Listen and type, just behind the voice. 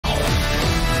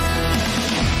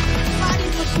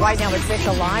Right now at 6,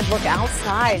 a live look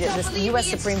outside the U.S.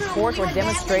 Supreme Court where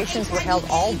demonstrations were held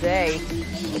all day.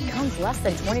 It comes less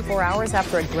than 24 hours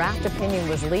after a draft opinion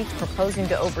was leaked proposing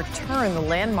to overturn the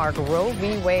landmark Roe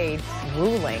v. Wade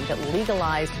ruling that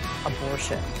legalized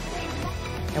abortion.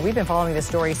 Now, we've been following this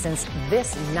story since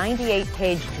this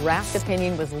 98-page draft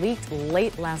opinion was leaked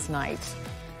late last night.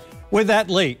 With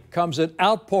that leak comes an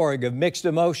outpouring of mixed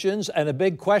emotions and a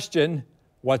big question: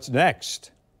 what's next?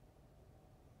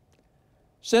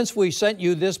 Since we sent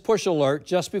you this push alert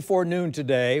just before noon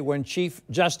today, when Chief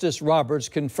Justice Roberts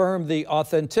confirmed the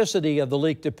authenticity of the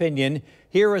leaked opinion,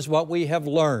 here is what we have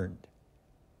learned.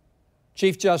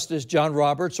 Chief Justice John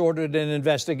Roberts ordered an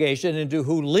investigation into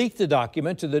who leaked the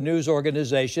document to the news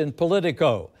organization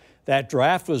Politico. That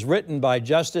draft was written by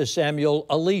Justice Samuel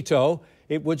Alito.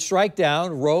 It would strike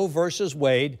down Roe versus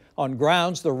Wade on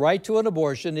grounds the right to an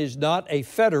abortion is not a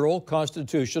federal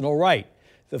constitutional right.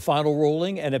 The final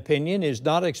ruling and opinion is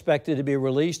not expected to be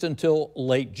released until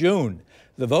late June.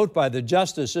 The vote by the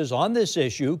justices on this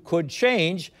issue could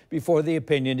change before the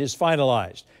opinion is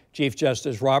finalized. Chief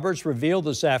Justice Roberts revealed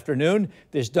this afternoon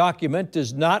this document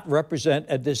does not represent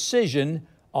a decision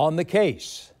on the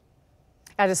case.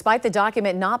 Now, despite the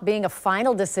document not being a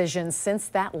final decision since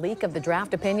that leak of the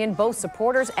draft opinion, both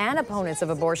supporters and opponents of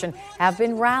abortion have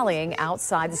been rallying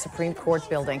outside the Supreme Court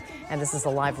building. And this is a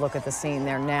live look at the scene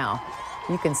there now.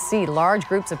 You can see large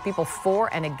groups of people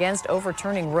for and against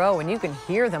overturning Roe, and you can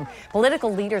hear them.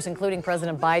 Political leaders, including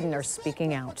President Biden, are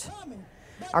speaking out.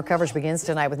 Our coverage begins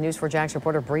tonight with News 4 Jax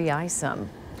reporter Bree Isom.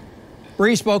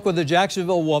 Bree spoke with a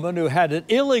Jacksonville woman who had an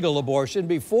illegal abortion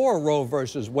before Roe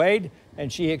versus Wade,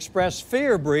 and she expressed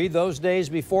fear, Bree, those days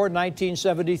before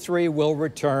 1973 will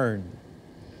return.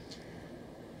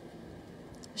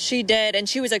 She did, and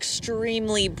she was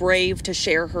extremely brave to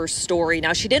share her story.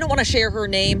 Now, she didn't want to share her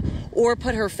name or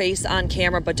put her face on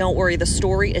camera, but don't worry, the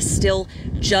story is still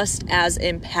just as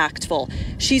impactful.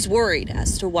 She's worried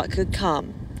as to what could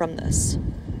come from this.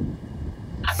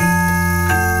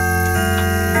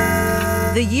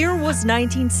 The year was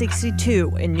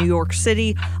 1962 in New York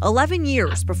City, 11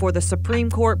 years before the Supreme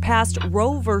Court passed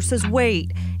Roe versus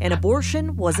Wade, and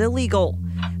abortion was illegal.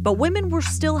 But women were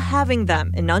still having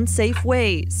them in unsafe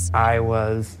ways. I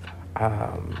was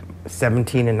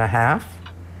 17 and a half,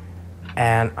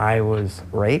 and I was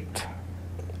raped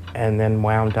and then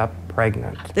wound up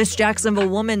pregnant. This Jacksonville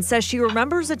woman says she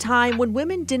remembers a time when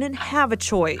women didn't have a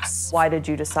choice. Why did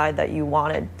you decide that you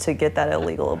wanted to get that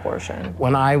illegal abortion?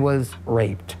 When I was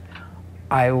raped,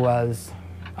 I was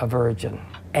a virgin,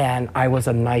 and I was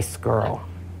a nice girl,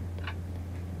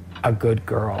 a good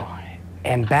girl.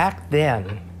 And back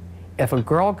then, if a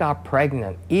girl got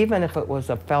pregnant, even if it was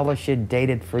a fella she'd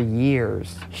dated for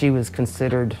years, she was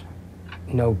considered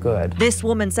no good. This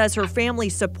woman says her family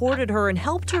supported her and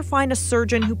helped her find a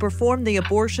surgeon who performed the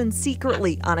abortion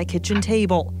secretly on a kitchen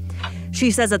table.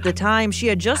 She says at the time she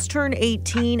had just turned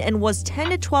 18 and was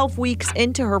 10 to 12 weeks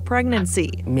into her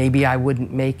pregnancy. Maybe I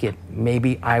wouldn't make it.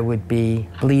 Maybe I would be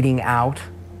bleeding out.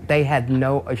 They had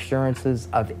no assurances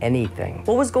of anything.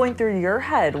 What was going through your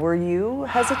head? Were you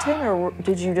hesitant, or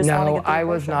did you just want to get the abortion? No, I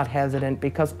was not hesitant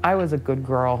because I was a good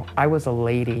girl. I was a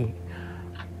lady.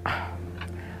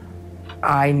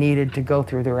 I needed to go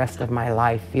through the rest of my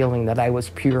life feeling that I was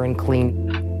pure and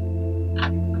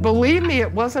clean. Believe me,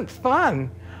 it wasn't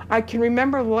fun. I can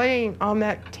remember laying on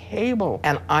that table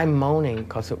and I'm moaning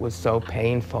because it was so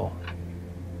painful.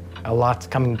 A lot's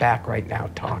coming back right now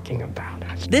talking about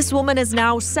it. This woman is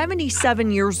now 77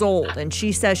 years old, and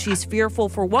she says she's fearful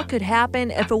for what could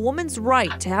happen if a woman's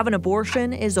right to have an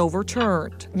abortion is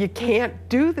overturned. You can't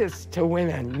do this to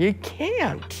women. You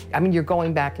can't. I mean, you're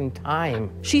going back in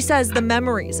time. She says the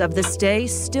memories of this day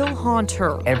still haunt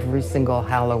her. Every single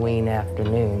Halloween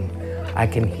afternoon, I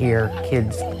can hear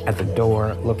kids at the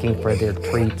door looking for their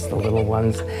treats, the little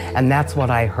ones, and that's what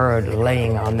I heard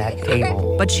laying on that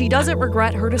table. But she doesn't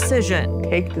regret her decision.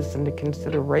 Take this into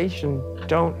consideration.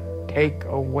 Don't take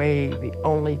away the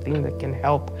only thing that can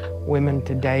help women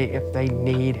today if they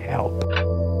need help.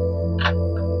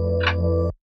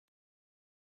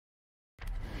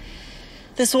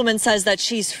 This woman says that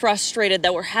she's frustrated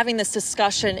that we're having this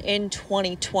discussion in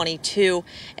 2022.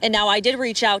 And now I did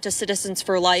reach out to Citizens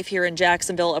for Life here in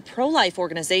Jacksonville, a pro-life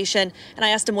organization, and I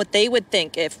asked them what they would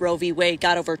think if Roe v. Wade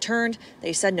got overturned.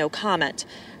 They said no comment.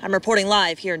 I'm reporting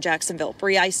live here in Jacksonville.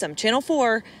 Bree Isom, Channel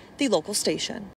 4, the local station.